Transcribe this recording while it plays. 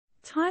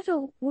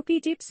Title: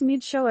 Whoopi dips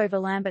mid-show over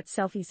Lambert's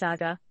selfie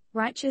saga,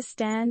 righteous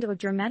stand or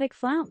dramatic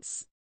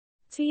flounce?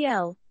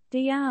 TL:,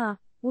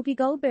 Whoopi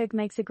Goldberg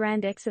makes a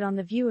grand exit on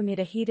The View amid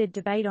a heated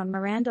debate on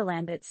Miranda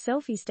Lambert's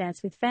selfie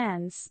stance with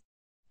fans.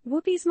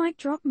 Whoopi's mic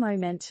drop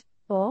moment,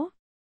 or?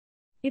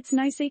 It's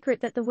no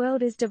secret that the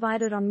world is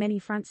divided on many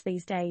fronts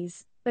these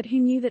days, but who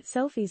knew that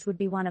selfies would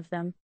be one of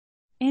them?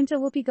 Enter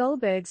Whoopi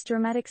Goldberg's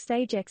dramatic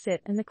stage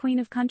exit and the Queen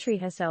of Country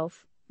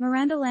herself,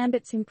 Miranda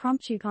Lambert's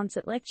impromptu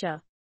concert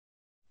lecture.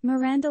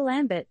 Miranda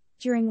Lambert,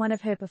 during one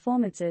of her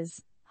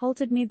performances,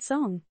 halted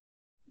mid-song.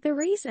 The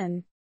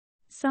reason?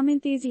 Some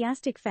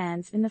enthusiastic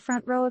fans in the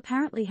front row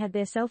apparently had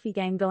their selfie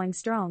game going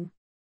strong.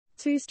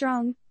 Too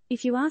strong,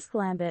 if you ask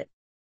Lambert.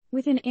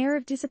 With an air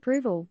of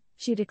disapproval,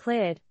 she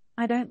declared,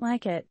 "I don't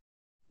like it."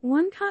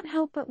 One can't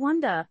help but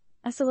wonder,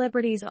 are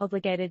celebrities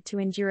obligated to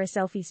endure a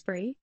selfie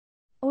spree?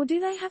 Or do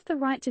they have the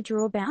right to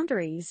draw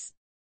boundaries?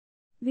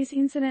 This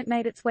incident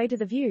made its way to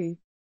The View.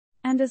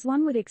 And as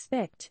one would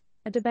expect,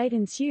 a debate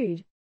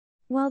ensued.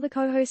 While the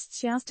co-hosts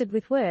jousted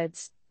with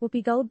words,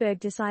 Whoopi Goldberg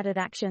decided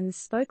actions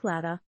spoke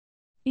louder.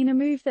 In a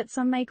move that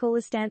some may call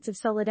a stance of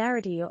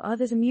solidarity or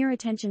others a mere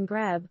attention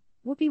grab,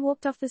 Whoopi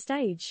walked off the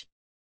stage.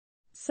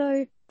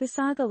 So, the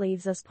saga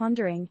leaves us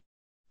pondering.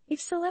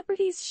 If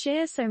celebrities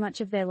share so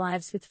much of their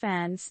lives with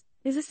fans,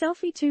 is a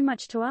selfie too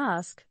much to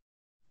ask?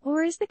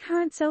 Or is the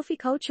current selfie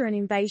culture an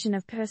invasion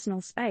of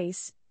personal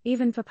space,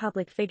 even for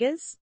public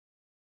figures?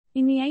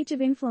 In the age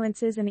of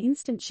influencers and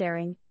instant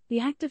sharing, the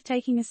act of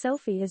taking a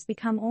selfie has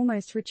become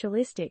almost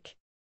ritualistic.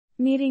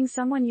 Meeting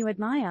someone you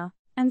admire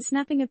and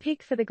snapping a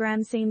pic for the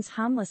gram seems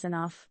harmless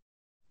enough.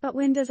 But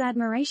when does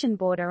admiration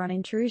border on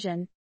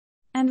intrusion?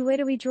 And where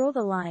do we draw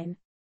the line?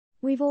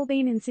 We've all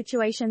been in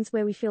situations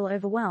where we feel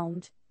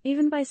overwhelmed,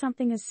 even by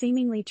something as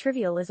seemingly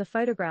trivial as a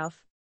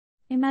photograph.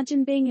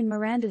 Imagine being in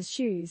Miranda's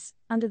shoes,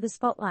 under the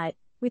spotlight,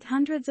 with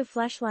hundreds of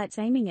flashlights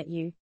aiming at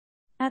you.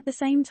 At the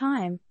same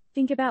time,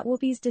 think about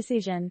Whoopi's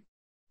decision.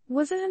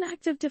 Was it an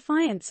act of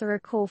defiance or a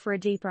call for a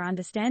deeper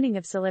understanding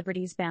of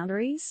celebrities'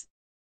 boundaries?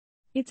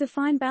 It's a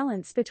fine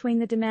balance between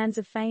the demands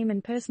of fame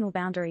and personal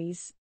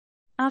boundaries.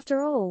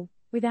 After all,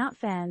 without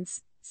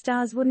fans,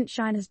 stars wouldn't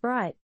shine as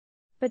bright.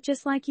 But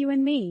just like you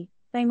and me,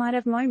 they might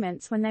have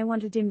moments when they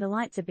want to dim the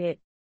lights a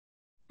bit.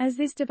 As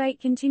this debate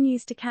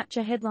continues to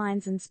capture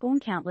headlines and spawn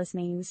countless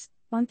memes,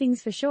 one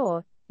thing's for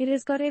sure, it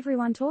has got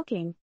everyone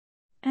talking.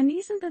 And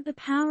isn't that the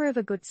power of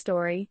a good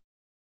story?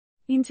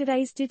 In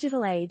today's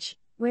digital age,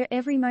 where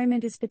every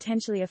moment is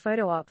potentially a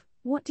photo op,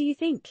 what do you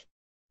think?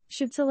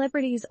 Should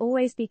celebrities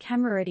always be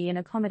camera-ready and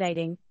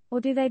accommodating,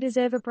 or do they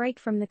deserve a break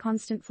from the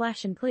constant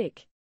flash and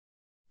click?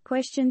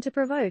 Question to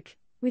provoke: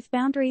 with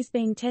boundaries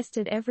being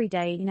tested every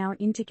day in our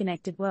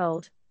interconnected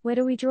world, where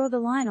do we draw the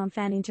line on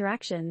fan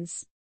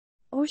interactions?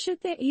 Or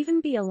should there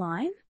even be a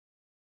line?